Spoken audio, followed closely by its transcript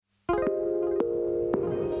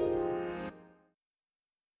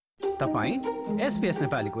तपाईं SBS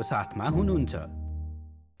नेपालीको साथमा हुनुहुन्छ।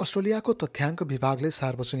 अस्ट्रेलियाको तथ्याङ्क विभागले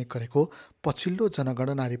सार्वजनिक गरेको पछिल्लो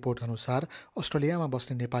जनगणना रिपोर्ट अनुसार अस्ट्रेलियामा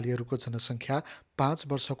बस्ने नेपालीहरूको जनसङ्ख्या 5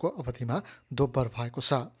 वर्षको अवधिमा दोब्बर भएको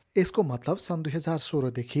छ। यसको मतलब सन्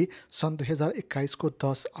 2016देखि सन् 2021को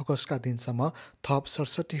 10 अगस्तका दिनसम्म थप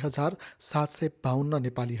 67,752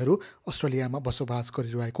 नेपालीहरू अस्ट्रेलियामा बसोबास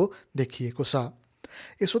गरिरहेको देखिएको छ।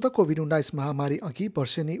 यसो त कोभिड-19 महामारी अघि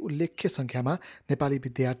वर्षेनी उल्लेख्य सङ्ख्यामा नेपाली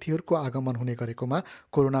विद्यार्थीहरूको आगमन हुने गरेकोमा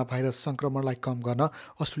कोरोना भाइरस सङ्क्रमणलाई कम गर्न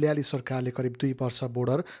अस्ट्रेलियाली सरकारले करिब 2 वर्ष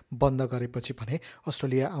बोर्डर बन्द गरेपछि भने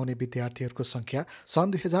अस्ट्रेलिया आउने विद्यार्थीहरूको सङ्ख्या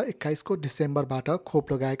सन् 2021को डिसेम्बरबाट खोप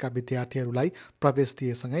लगाएका विद्यार्थीहरूलाई प्रवेश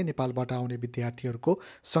दिएसँगै नेपालबाट आउने विद्यार्थीहरूको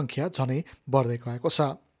सङ्ख्या झनै बढ्दै गएको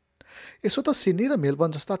छ। यसो त सिडनी र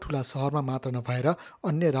मेलबर्न जस्ता ठुला सहरमा मात्र नभएर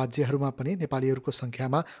अन्य राज्यहरूमा पनि नेपालीहरूको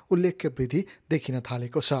सङ्ख्यामा उल्लेख्य वृद्धि देखिन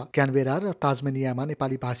थालेको छ। क्यानबेरा र ताजमेनियामा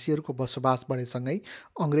नेपाली भाषीहरूको बसोबास बढेसँगै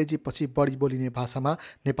अङ्ग्रेजी पछि बढी बोलिने भाषामा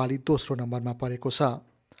नेपाली दोस्रो नम्बरमा परेको छ।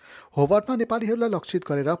 होबार्टमा नेपालीहरूलाई लक्षित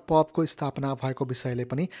गरेर पबको स्थापना भएको विषयले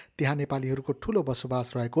पनि त्यहाँ नेपालीहरूको ठुलो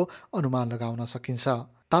बसोबास रहेको अनुमान लगाउन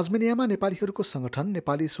सकिन्छ। ताजमेनियामा नेपालीहरूको सङ्गठन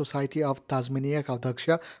नेपाली सोसाइटी अफ ताजमेनियाका अध्यक्ष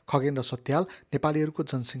खगेन्द्र सत्याल नेपालीहरूको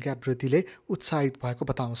जनसङ्ख्या वृद्धिले उत्साहित भएको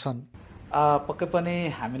बताउँछन्। पक्कै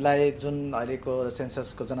पनि हामीलाई जुन अहिलेको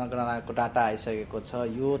सेन्ससको जनगणनाको डाटा आइसकेको छ,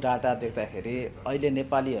 यो डाटा देख्दाखेरि अहिले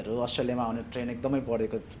नेपालीहरू अस्ट्रेलियामा आउने ट्रेन्ड एकदमै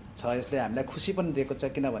बढेको छ। यसले हामीलाई खुसी पनि दिएको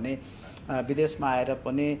छ, किनभने विदेशमा आएर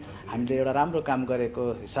पनि हामीले एउटा राम्रो काम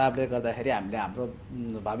गरेको हिसाबले गर्दाखेरि हामीले हाम्रो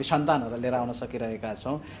भावी सन्तानहरूलाई लिएर आउन सकिरहेका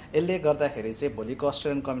छौँ। यसले गर्दाखेरि चाहिँ भोलिको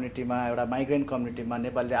अस्ट्रेलियन कम्युनिटीमा, एउटा माइग्रेन्ट कम्युनिटीमा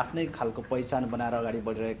नेपालीले आफ्नै खालको पहिचान बनाएर अगाडि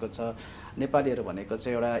बढिरहेको छ। नेपालीहरू भनेको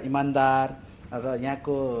चाहिँ एउटा इमान्दार र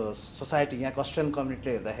यहाँको सोसाइटी, यहाँको अस्ट्रेलियन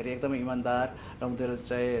कम्युनिटीले हेर्दाखेरि एकदमै इमान्दार र उनीहरू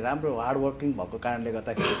चाहिँ राम्रो हार्डवर्किङ भएको कारणले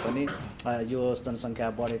गर्दाखेरि पनि यो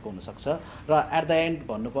जनसङ्ख्या बढेको हुनसक्छ। र एट द एन्ड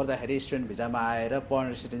भन्नुपर्दाखेरि स्टुडेन्ट भिजामा आएर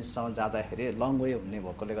पढ्ने रेसिडेन्सीसम्म जाँदाखेरि लङ वे हुने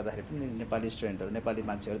भएकोले गर्दाखेरि पनि नेपाली स्टुडेन्टहरू, नेपाली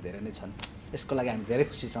मान्छेहरू धेरै नै छन्। यसको लागि हामी धेरै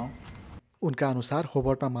खुसी छौँ। उनका अनुसार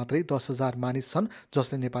होबर्टमा मात्रै 10,000 मानिस छन्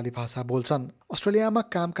जसले नेपाली भाषा बोल्छन्। अस्ट्रेलियामा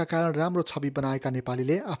कामका कारण राम्रो छवि बनाएका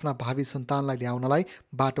नेपालीले आफ्ना भावी सन्तानलाई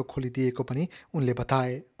ल्याउनलाई बाटो खोलिदिएको पनि उनले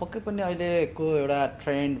बताए। पक्कै पनि अहिलेको एउटा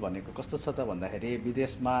ट्रेन्ड भनेको कस्तो छ त भन्दाखेरि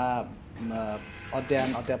विदेशमा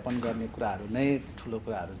अध्यापन गर्ने कुराहरू नै ठुलो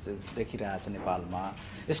कुराहरू देखिरहेछ नेपालमा।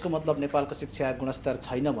 यसको मतलब नेपालको शिक्षा गुणस्तर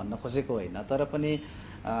छैन भन्न खोजेको होइन, तर पनि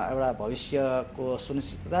एउटा भविष्यको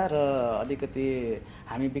सुनिश्चितता र अलिकति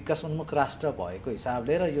हामी विकास उन्मुख राष्ट्र भएको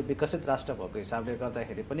हिसाबले र यो विकसित राष्ट्र भएको हिसाबले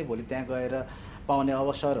गर्दाखेरि पनि भोलि त्यहाँ गएर पाउने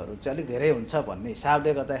अवसरहरू चाहिँ अलिक धेरै हुन्छ भन्ने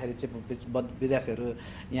हिसाबले गर्दाखेरि चाहिँ विद्यार्थीहरू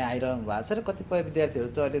यहाँ आइरहनु भएको छ। र कतिपय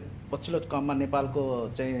विद्यार्थीहरू चाहिँ अहिले पछिल्लो क्रममा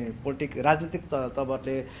नेपालको चाहिँ राजनीतिक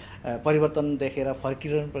तवरले परिवर्तन देखेर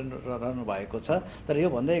फर्किरहनु भएको छ। तर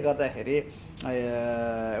यो भन्दै गर्दाखेरि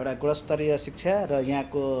एउटा गुणस्तरीय शिक्षा र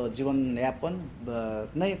यहाँको जीवनयापन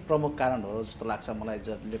नै प्रमुख कारण हो जस्तो लाग्छ मलाई,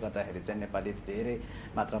 जसले गर्दाखेरि चाहिँ नेपाली धेरै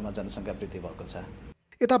मात्रामा जनसङ्ख्या वृद्धि भएको छ।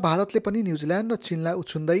 यता भारतले पनि न्युजिल्यान्ड र चीनलाई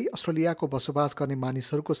उछुन्दै अस्ट्रेलियाको बसोबास गर्ने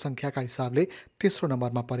मानिसहरूको सङ्ख्याका हिसाबले तेस्रो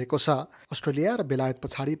नम्बरमा परेको छ। अस्ट्रेलिया र बेलायत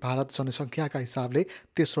पछाडि भारत जनसङ्ख्याका हिसाबले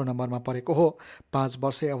तेस्रो नम्बरमा परेको हो। 5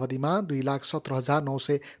 वर्षे अवधिमा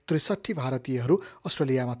 2,17,963 भारतीयहरू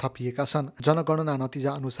अस्ट्रेलियामा थपिएका छन्। जनगणना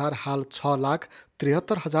नतिजा अनुसार हाल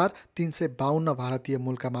 6,73,352 भारतीय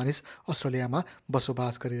मूलका मानिस अस्ट्रेलियामा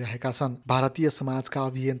बसोबास गरिरहेका छन्। भारतीय समाजका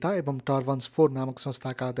अभियन्ता एवं टर्बन्स 4 नामक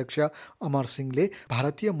संस्थाका अध्यक्ष अमर सिंहले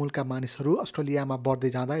भारतीय मूलका मानिसहरू अस्ट्रेलियामा बढ्दै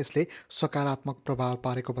जाँदा यसले सकारात्मक प्रभाव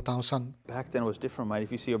पारेको बताउँछन्। Back then it was different, mate.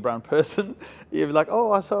 If you see a brown person, you'd be like,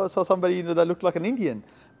 oh, I saw somebody that looked like an Indian.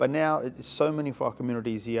 But now it's so many for our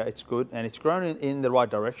communities here. It's good, and it's grown in the right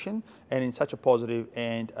direction and in such a positive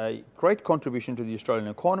and a great contribution to the Australian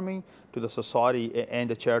economy, to the society and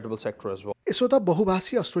the charitable sector as well. यसो त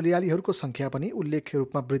बहुभाषी अस्ट्रेलियालीहरूको सङ्ख्या पनि उल्लेख्य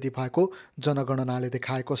रूपमा वृद्धि भएको जनगणनाले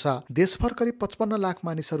देखाएको छ। देशभर करिब 55 लाख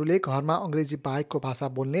मानिसहरूले घरमा अङ्ग्रेजी बाहेकको भाषा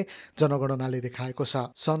बोल्ने जनगणनाले देखाएको छ।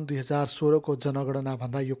 सन् 2016को जनगणना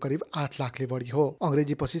भन्दा यो करिब 8 लाखले बढी हो।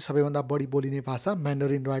 अङ्ग्रेजी पछि सबैभन्दा बढी बोलिने भाषा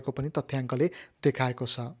म्यान्डरिन रहेको पनि तथ्याङ्कले देखाएको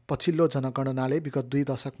छ। पछिल्लो जनगणनाले विगत 2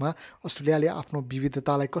 दशकमा अस्ट्रेलियाले आफ्नो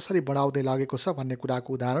विविधतालाई कसरी बढाउँदै लागेको छ भन्ने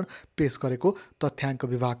कुराको उदाहरण पेश गरेको तथ्याङ्क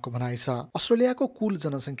विभागको भनाइ छ। अस्ट्रेलियाको कुल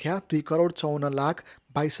जनसङ्ख्या 2,54,52,000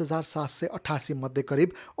 22,788 मध्ये करिब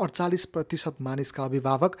 48% मानिसका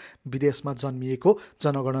अभिभावक विदेशमा जन्मिएको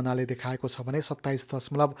जनगणनाले देखाएको छ भने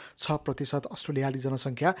 27.6% अस्ट्रेलियाली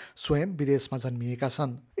जनसङ्ख्या स्वयं विदेशमा जन्मिएका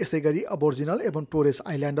छन्। यसैगरी अबोर्जिनल एवं टोरेस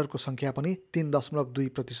आइल्यान्डरको सङ्ख्या पनि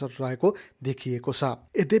 3.2% रहेको देखिएको छ।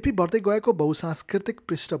 यद्यपि बढ्दै गएको बहुसांस्कृतिक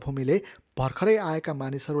पृष्ठभूमिले भर्खरै आएका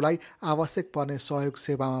मानिसहरूलाई आवश्यक पर्ने सहयोग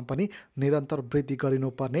सेवामा पनि निरन्तर वृद्धि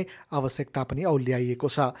गरिनुपर्ने आवश्यकता पनि औल्याइएको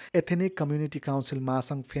छ। एथेनिक कम्युनिटी काउन्सिल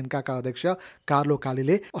महासङ्घ फेन्काका अध्यक्ष कार्लो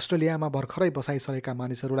कालीले अस्ट्रेलियामा भर्खरै बसाइसकेका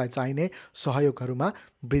मानिसहरूलाई चाहिने सहयोगहरूमा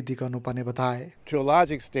वृद्धि गर्नुपर्ने बताए। To a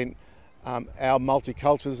large extent, our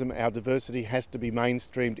multiculturalism, our diversity has to be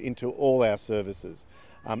mainstreamed into all our services.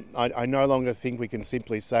 I no longer think we can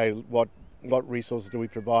simply say what resources do we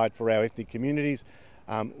provide for our ethnic communities.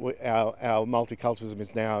 Our multiculturalism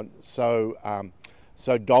is now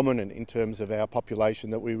so dominant in terms of our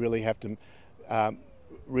population that we really have to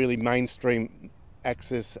really mainstream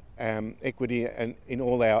access, equity, and in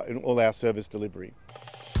all our service delivery.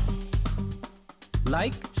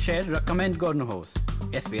 Like, share र comment गर्नुहोस्।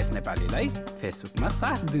 SBS नेपालीलाई फेसबुकमा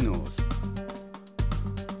साथ दिनुहोस्।